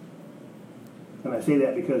 And I say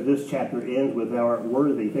that because this chapter ends with thou art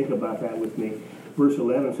worthy. Think about that with me. Verse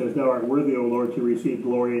 11 says, thou art worthy, O Lord, to receive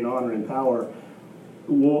glory and honor and power,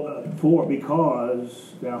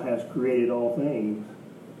 because thou hast created all things.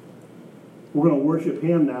 We're going to worship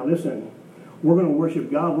Him now. Listen, we're going to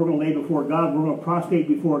worship God. We're going to lay before God. We're going to prostrate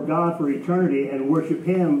before God for eternity and worship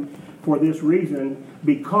Him for this reason,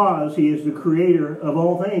 because He is the creator of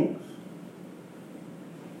all things.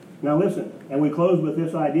 Now listen, and we close with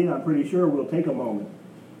this idea. I'm pretty sure we'll take a moment.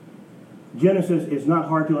 Genesis is not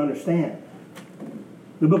hard to understand.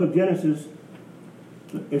 The book of Genesis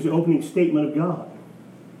is the opening statement of God.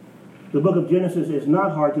 The book of Genesis is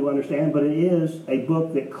not hard to understand, but it is a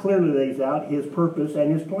book that clearly lays out His purpose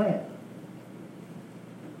and His plan.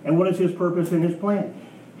 And what is His purpose and His plan?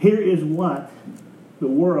 Here is what the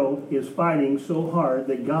world is fighting so hard,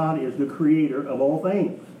 that God is the creator of all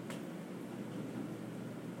things.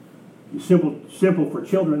 Simple for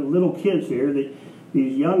children, little kids here, that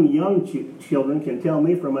these young children can tell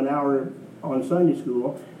me from an hour on Sunday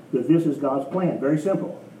school that this is God's plan. Very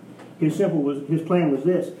simple. His plan was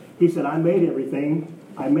this. He said, I made everything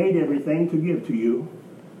to give to you.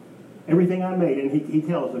 Everything I made. And he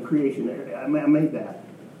tells the creation, I made that.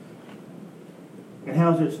 And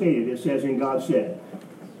how's it stated? It says, and God said.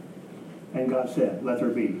 And God said, let there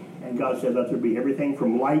be. And God said, let there be. Everything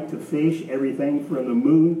from light to fish, everything from the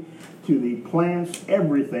moon to the plants,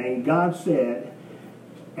 everything, God said.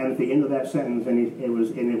 And at the end of that sentence, and it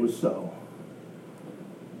was so.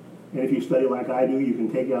 And if you study like I do, you can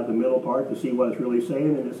take out the middle part to see what it's really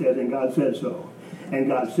saying. And it says, and God said so. And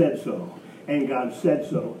God said so. And God said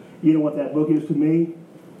so. You know what that book is to me?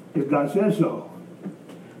 Is God said so.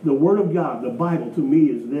 The Word of God, the Bible, to me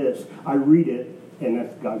is this. I read it, and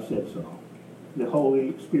that's God said so. The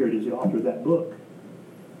Holy Spirit is the author of that book.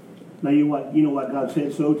 Now, you know what God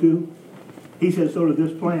said so to? He said so to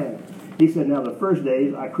this plan. He said, now the first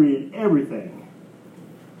days I created everything.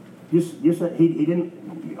 He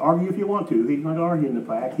didn't argue if you want to. He's not arguing the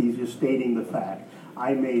fact. He's just stating the fact.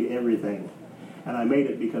 I made everything. And I made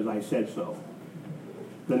it because I said so.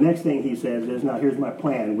 The next thing he says is, now here's my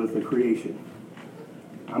plan with the creation.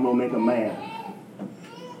 I'm going to make a man.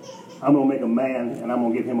 I'm going to make a man, and I'm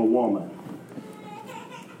going to give him a woman.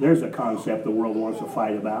 There's a concept the world wants to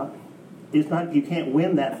fight about. It's not, you can't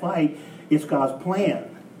win that fight. It's God's plan.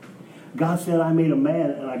 God said, I made a man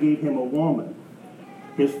and I gave him a woman.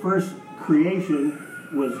 His first creation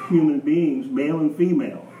was human beings, male and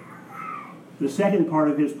female. The second part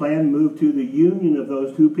of his plan moved to the union of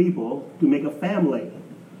those two people to make a family.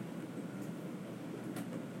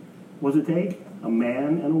 What does it take? A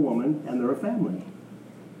man and a woman, and they're a family.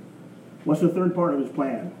 What's the third part of his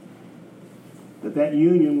plan? That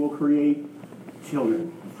union will create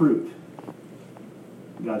children, fruit.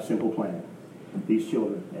 God's simple plan. These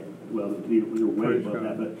children, well, they're way above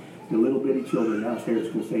that, but the little bitty children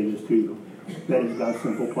downstairs can say this too. That is God's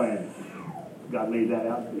simple plan. God laid that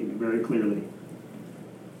out very clearly.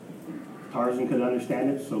 Tarzan could understand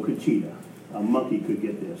it, so could Cheetah. A monkey could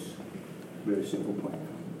get this. Very simple plan.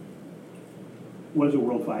 What is the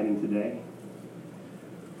world fighting today?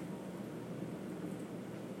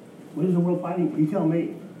 What is the world fighting? You tell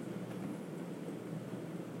me.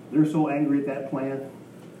 They're so angry at that plan.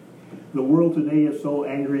 The world today is so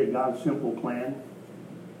angry at God's simple plan.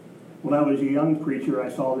 When I was a young preacher, I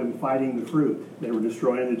saw them fighting the fruit. They were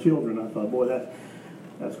destroying the children. I thought, boy,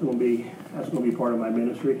 that's going to be part of my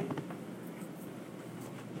ministry.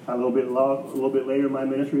 A little bit later in my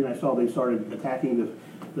ministry, and I saw they started attacking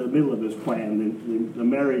the middle of this plan, the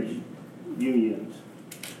marriage unions.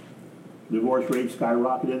 Divorce rates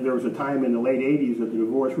skyrocketed. There was a time in the late 80s that the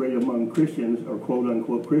divorce rate among Christians, or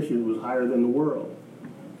quote-unquote Christians, was higher than the world.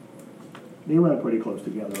 They run pretty close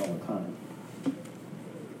together all the time.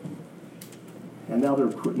 And now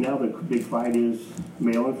the big fight is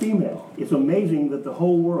male and female. It's amazing that the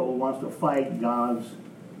whole world wants to fight God's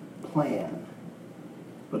plan.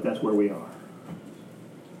 But that's where we are.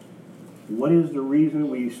 What is the reason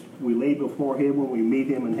we lay before him when we meet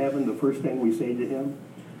him in heaven? The first thing we say to him,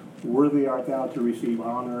 worthy art thou to receive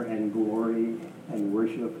honor and glory and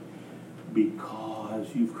worship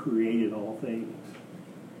because you've created all things.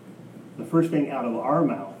 The first thing out of our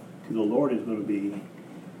mouth to the Lord is going to be,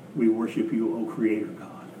 we worship you, O Creator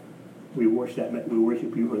God. We worship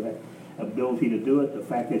you for that ability to do it, the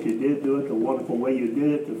fact that you did do it, the wonderful way you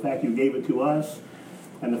did it, the fact you gave it to us,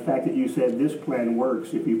 and the fact that you said this plan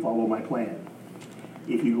works if you follow my plan.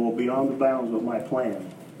 If you go beyond the bounds of my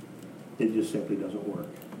plan, it just simply doesn't work.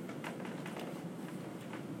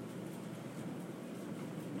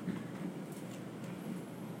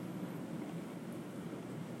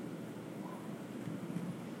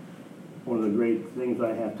 One of the great things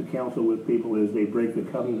I have to counsel with people is they break the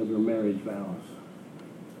covenant of their marriage vows.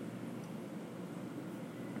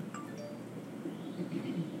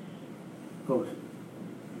 Folks,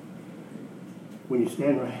 when you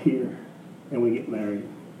stand right here and we get married,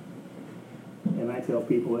 and I tell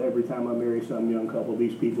people every time I marry some young couple,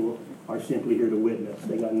 these people are simply here to witness.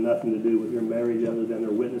 They got nothing to do with your marriage other than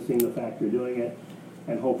they're witnessing the fact you're doing it,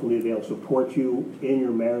 and hopefully they'll support you in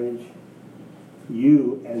your marriage.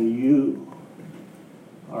 You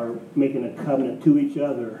are making a covenant to each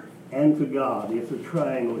other and to God. It's a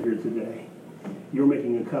triangle here today. You're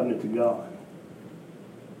making a covenant to God.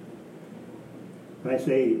 And I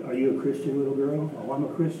say, are you a Christian, little girl? Oh, I'm a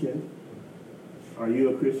Christian. Are you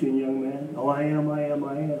a Christian, young man? Oh, I am.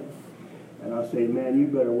 And I'll say, man, you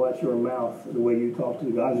better watch your mouth the way you talk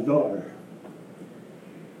to God's daughter.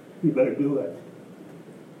 You better do it.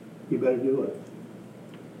 You better do it.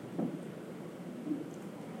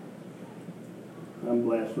 I'm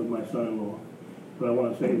blessed with my son-in-law. But I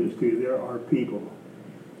want to say this to you. There are people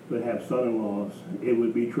that have son-in-laws. It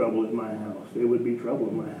would be trouble at my house. It would be trouble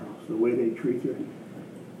at my house. The way they treat their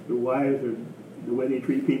wives, or the way they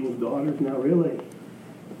treat people's daughters. Now, really.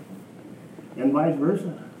 And vice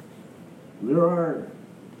versa. There are.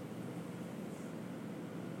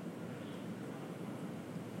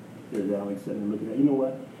 There's Alex sitting there looking at. You know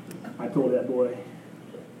what? I told that boy.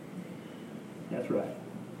 That's right.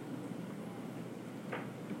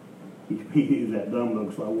 He used that dumb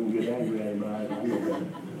look so I won't get angry at him, but I know better.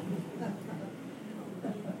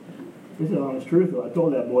 This is the honest truth, though. I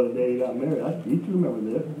told that boy the day he got married, you two remember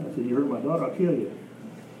this. I said, you hurt my daughter, I'll kill you.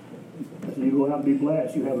 I said, you go out and be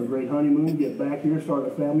blessed. You have a great honeymoon, get back here, start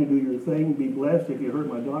a family, do your thing, be blessed. If you hurt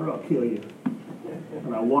my daughter, I'll kill you.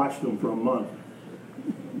 And I watched him for a month.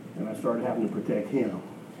 And I started having to protect him.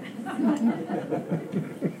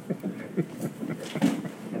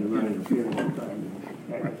 And to run interference sometimes.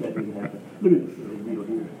 That didn't happen. Look at this little deal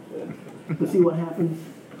here. But see what happens?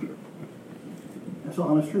 That's the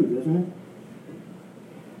honest truth, isn't it?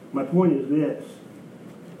 My point is this.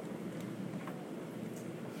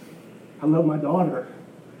 I love my daughter.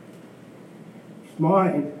 She's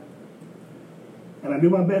mine. And I do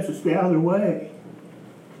my best to stay out of their way.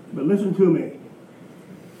 But listen to me.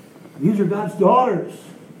 These are God's daughters.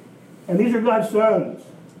 And these are God's sons.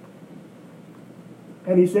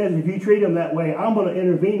 And he says, if you treat them that way, I'm going to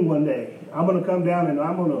intervene one day. I'm going to come down and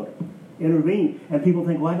I'm going to intervene. And people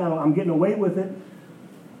think, well, I'm getting away with it.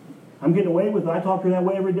 I'm getting away with it. I talk to her that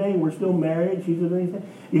way every day. We're still married. She says anything.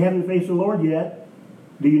 You haven't faced the Lord yet.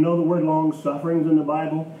 Do you know the word long sufferings in the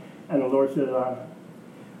Bible? And the Lord says,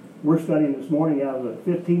 we're studying this morning out of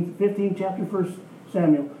the 15th chapter, 1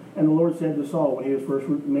 Samuel. And the Lord said to Saul when he was first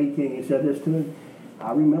made king, he said this to him,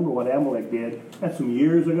 I remember what Amalek did. That's some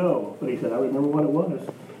years ago. But he said, I remember what it was.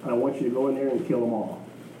 And I want you to go in there and kill them all.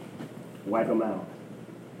 Wipe them out.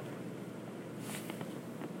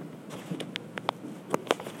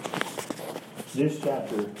 This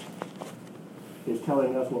chapter is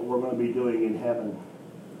telling us what we're going to be doing in heaven.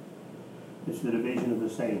 It's the division of the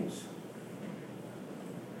saints.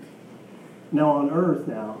 Now on earth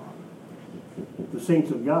the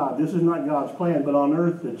saints of God, this is not God's plan, but on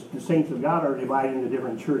earth the saints of God are divided into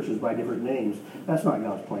different churches by different names. That's not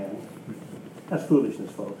God's plan. That's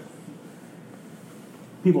foolishness, folks.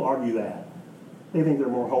 People argue that. They think they're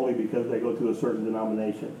more holy because they go to a certain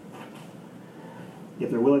denomination. If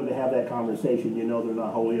they're willing to have that conversation, you know they're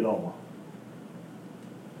not holy at all.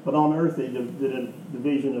 But on earth, the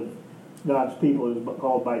division of God's people is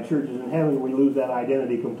called by churches. In heaven, we lose that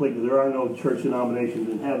identity completely. There are no church denominations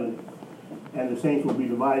in heaven. And the saints will be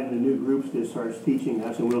divided into new groups. This starts teaching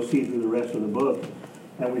us, and we'll see through the rest of the book.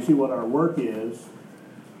 And we see what our work is.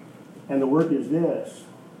 And the work is this.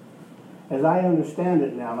 As I understand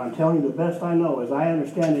it now, and I'm telling you the best I know, as I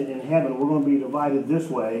understand it in heaven, we're going to be divided this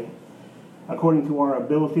way according to our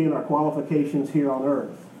ability and our qualifications here on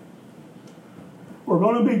earth. We're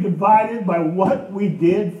going to be divided by what we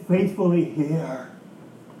did faithfully here.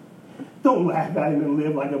 Don't laugh at him and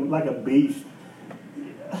live like a beast.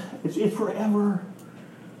 It's forever.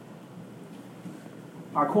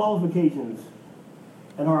 Our qualifications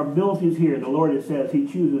and our abilities here, the Lord, it says, he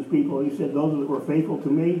chooses people. He said, those that were faithful to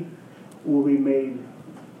me will be made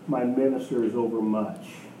my ministers over much.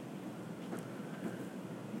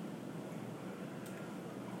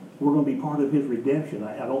 We're going to be part of his redemption.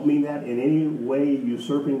 I don't mean that in any way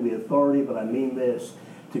usurping the authority, but I mean this.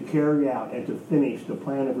 To carry out and to finish the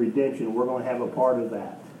plan of redemption, we're going to have a part of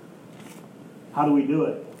that. How do we do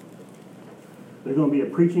it? There's going to be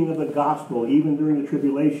a preaching of the gospel even during the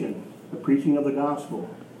tribulation. The preaching of the gospel.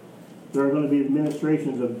 There are going to be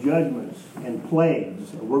administrations of judgments and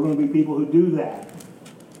plagues. And we're going to be people who do that.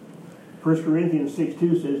 1 Corinthians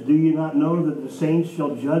 6:2 says, do you not know that the saints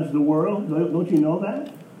shall judge the world? Don't you know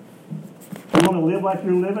that? You want to live like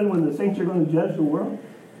you're living when the saints are going to judge the world?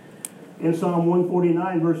 In Psalm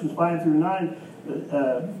 149, verses 5 through 9,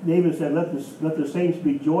 David said, let the saints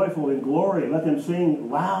be joyful in glory. Let them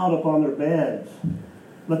sing loud upon their beds.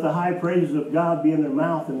 Let the high praises of God be in their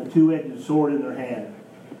mouth and the two-edged sword in their hand,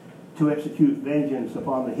 to execute vengeance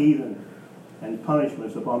upon the heathen and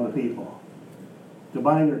punishments upon the people. To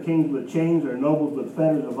bind their kings with chains, their nobles with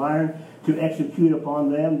fetters of iron, to execute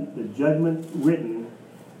upon them the judgment written.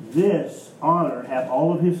 This honor hath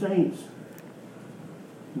all of his saints.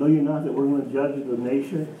 Know you not that we're going to judge the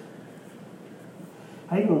nation?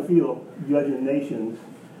 How are you going to feel judging nations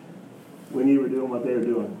when you were doing what they were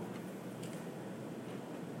doing?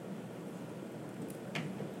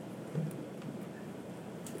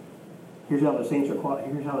 Here's how the saints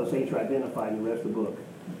are identified in the rest of the book.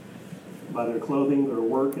 By their clothing, their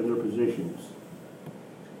work, and their positions.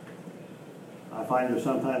 I find they're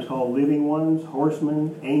sometimes called living ones,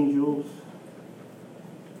 horsemen, angels,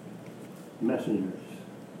 messengers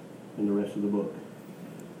in the rest of the book.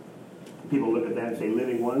 People look at that and say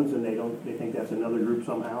living ones, and they think that's another group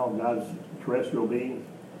somehow of God's terrestrial beings.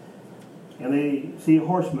 And they see a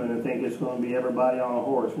horseman and think it's going to be everybody on a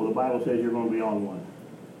horse. Well, the Bible says you're going to be on one.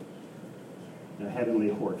 A heavenly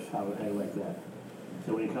horse, how like that.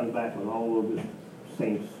 So when he comes back with all of the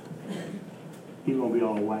saints, he's going to be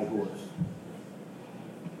on a white horse.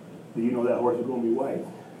 Do you know that horse is going to be white?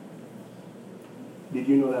 Did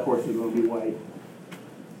you know that horse is going to be white?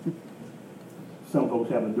 Some folks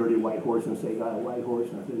have a dirty white horse and say, got a white horse.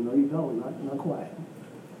 And I said, no, you don't. Not quite.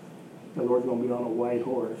 The Lord's going to be on a white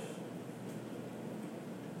horse.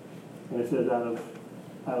 And it says out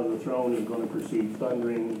of the throne is going to proceed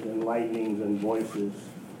thunderings and lightnings and voices.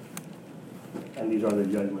 And these are the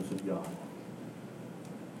judgments of God.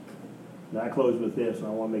 Now I close with this, and I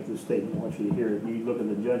want to make this statement. I want you to hear it. You look at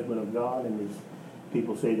the judgment of God, and these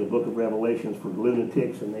people say the book of Revelation is for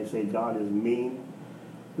lunatics, and they say God is mean.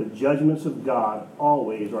 The judgments of God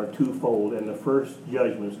always are twofold, and the first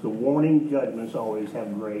judgments, the warning judgments, always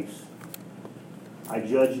have grace. I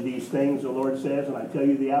judge these things, the Lord says, and I tell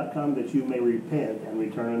you the outcome, that you may repent and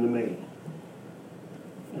return unto me.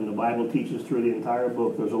 And the Bible teaches through the entire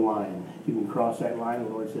book there's a line. You can cross that line, the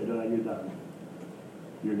Lord said, oh, you're done.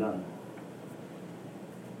 You're done.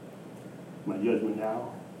 My judgment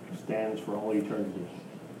now stands for all eternity.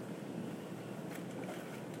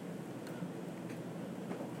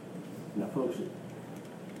 Now, folks,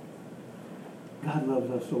 God loves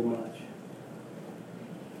us so much.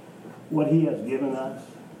 What he has given us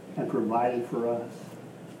and provided for us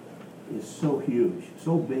is so huge,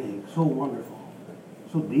 so big, so wonderful,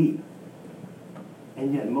 so deep.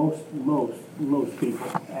 And yet most people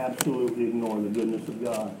absolutely ignore the goodness of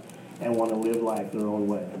God and want to live life their own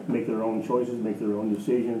way, make their own choices, make their own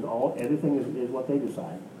decisions. Everything is what they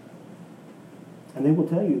decide. And they will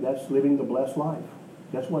tell you that's living the blessed life.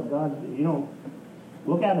 That's what God,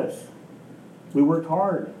 look at us. We worked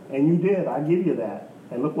hard, and you did. I give you that.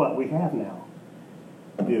 And look what we have now.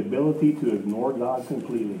 The ability to ignore God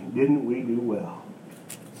completely. Didn't we do well?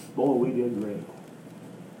 Boy, we did great.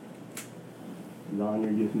 Don,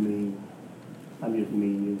 you're just mean. I'm just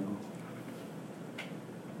mean,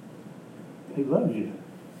 He loves you.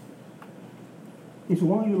 He said,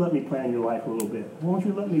 why don't you let me plan your life a little bit? Why don't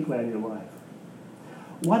you let me plan your life?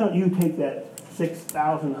 Why don't you take that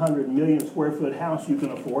 6,000, 100 million square foot house you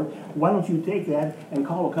can afford? Why don't you take that and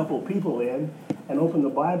call a couple of people in and open the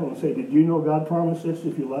Bible and say, did you know God promised this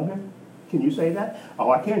if you love him? Can you say that?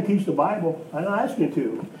 Oh, I can't teach the Bible. I'm not asking you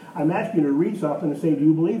to. I'm asking you to read something and say, do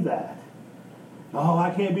you believe that? Oh, I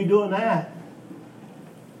can't be doing that.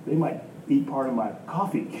 They might eat part of my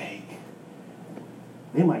coffee cake.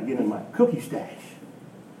 They might get in my cookie stash.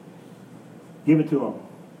 Give it to them.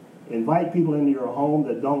 Invite people into your home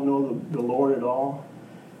that don't know the Lord at all.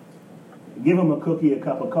 Give them a cookie, a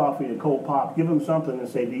cup of coffee, a cold pop. Give them something and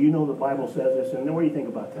say, do you know the Bible says this? And then what do you think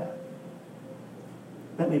about that?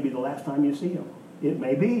 That may be the last time you see them. It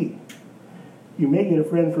may be. You may get a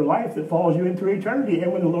friend for life that follows you into eternity.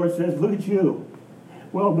 And when the Lord says, look at you.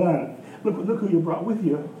 Well done. Look who you brought with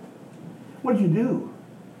you. What did you do?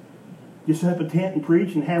 You set up a tent and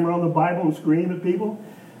preach and hammer on the Bible and scream at people?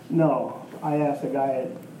 No. I asked a guy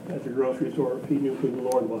at the grocery store if he knew who the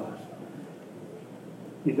Lord was.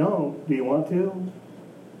 You don't? Do you want to?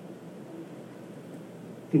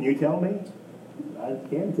 Can you tell me? I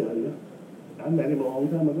can tell you. I met him a long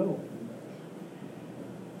time ago.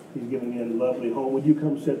 He's given me a lovely home. Would you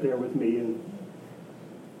come sit there with me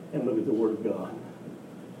and look at the Word of God?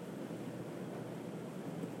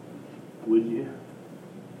 Would you?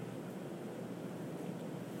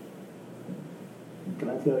 Can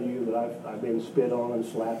I tell you that I've been spit on and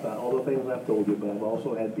slapped on, all the things I've told you, but I've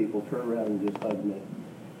also had people turn around and just hug me.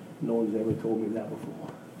 No one's ever told me that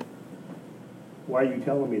before. Why are you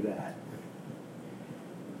telling me that?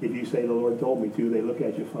 If you say the Lord told me to, they look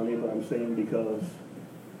at you funny, but I'm saying because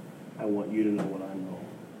I want you to know what I know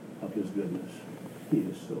of his goodness. He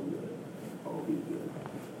is so good. Oh, he's good.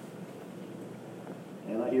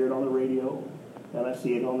 And I hear it on the radio, and I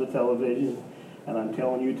see it on the television, and I'm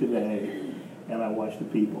telling you today, and I watch the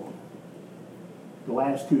people. The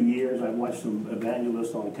last 2 years, I've watched some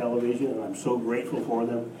evangelists on television, and I'm so grateful for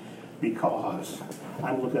them because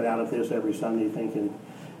I'm looking out at this every Sunday thinking,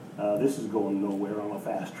 this is going nowhere on a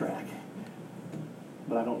fast track.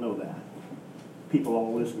 But I don't know that. People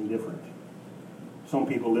all listen different. Some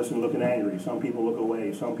people listen looking angry. Some people look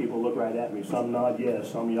away. Some people look right at me. Some nod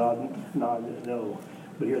yes. Some nod no.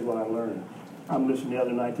 But here's what I learned. I'm listening the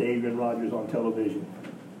other night to Adrian Rogers on television.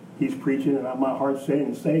 He's preaching, and my heart's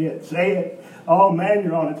saying, say it, say it. Oh, man,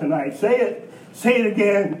 you're on it tonight. Say it. Say it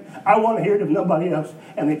again. I want to hear it if nobody else.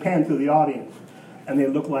 And they pan to the audience, and they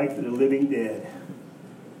look like the living dead.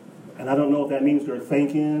 And I don't know if that means they're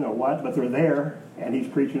thinking or what, but they're there, and he's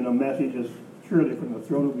preaching a message that's surely from the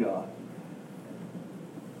throne of God.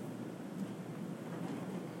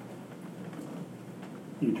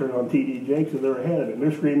 You turn on T.D. Jakes, and they're ahead of him.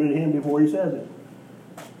 They're screaming at him before he says it.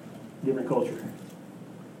 Different culture.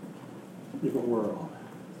 Different world.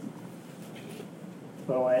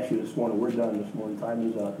 But I want to ask you this morning, we're done this morning,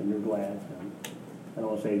 time is up, and you're glad. And I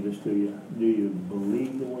want to say this to you. Do you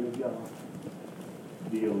believe the Word of God?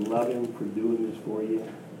 Do you love him for doing this for you?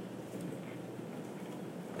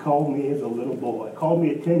 Called me as a little boy. Called me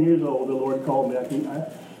at 10 years old. The Lord called me.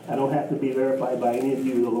 I don't have to be verified by any of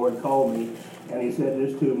you. The Lord called me, and he said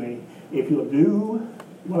this to me. If you'll do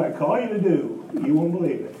what I call you to do, you won't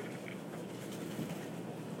believe it.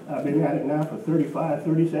 I've been at it now for 35,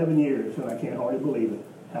 37 years, and I can't hardly believe it,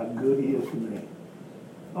 how good he is to me.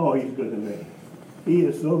 Oh, he's good to me. He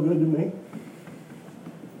is so good to me.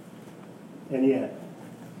 And yet,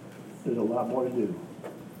 there's a lot more to do.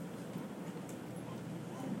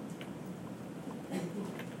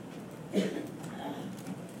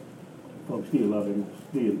 Folks, do you love him?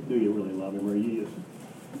 Do you really love him? Or are you just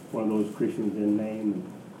one of those Christians in name?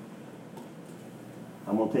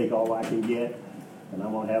 I'm going to take all I can get, and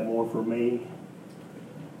I'm going to have more for me.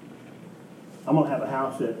 I'm going to have a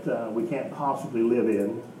house that we can't possibly live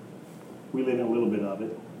in. We live in a little bit of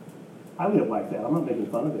it. I live like that. I'm not making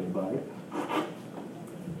fun of anybody.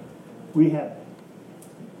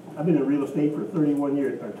 I've been in real estate for 31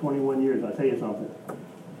 years, or 21 years, and I'll tell you something.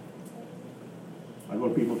 I go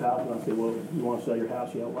to people's houses and I say, well, you want to sell your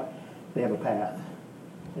house? Yeah, why? They have a path.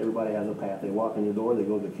 Everybody has a path. They walk in the door, they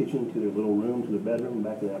go to the kitchen, to their little room, to the bedroom, and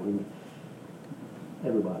back to that room.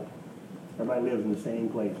 Everybody. Everybody lives in the same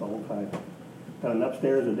place all the time. Got an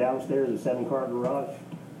upstairs, a downstairs, a 7-car garage.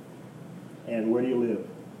 And where do you live?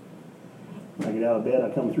 I get out of bed, I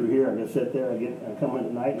come through here, I just sit there, I come in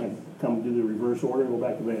at night, and I come do the reverse order and go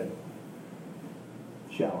back to bed.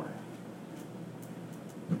 Shower.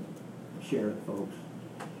 Share it, folks.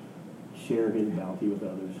 Share his bounty with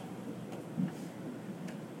others.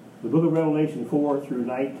 The book of Revelation 4 through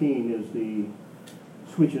 19 is the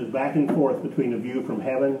switches back and forth between a view from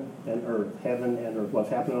heaven and earth, what's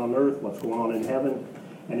happening on earth, what's going on in heaven,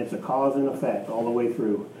 and it's a cause and effect all the way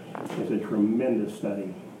through. It's a tremendous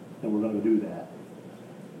study, and we're going to do that.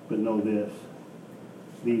 But know this,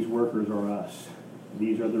 these workers are us.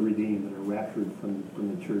 These are the redeemed that are raptured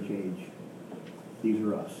from the church age. These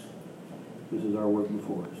are us. This is our work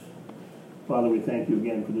before us. Father, we thank you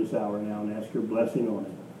again for this hour now and ask your blessing on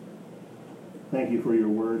it. Thank you for your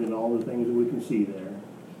word and all the things that we can see there.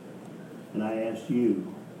 And I ask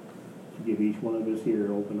you to give each one of us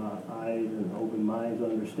here open eyes and open minds,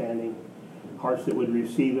 understanding, hearts that would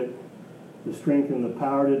receive it, the strength and the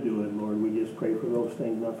power to do it, Lord. We just pray for those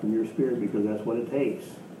things, not from your Spirit, because that's what it takes.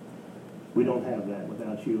 We don't have that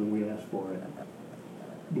without you, and we ask for it.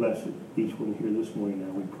 Bless each one here this morning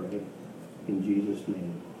now, we pray. In Jesus'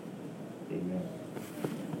 name, amen.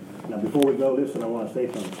 Now, before we go, listen, I want to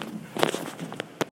say something.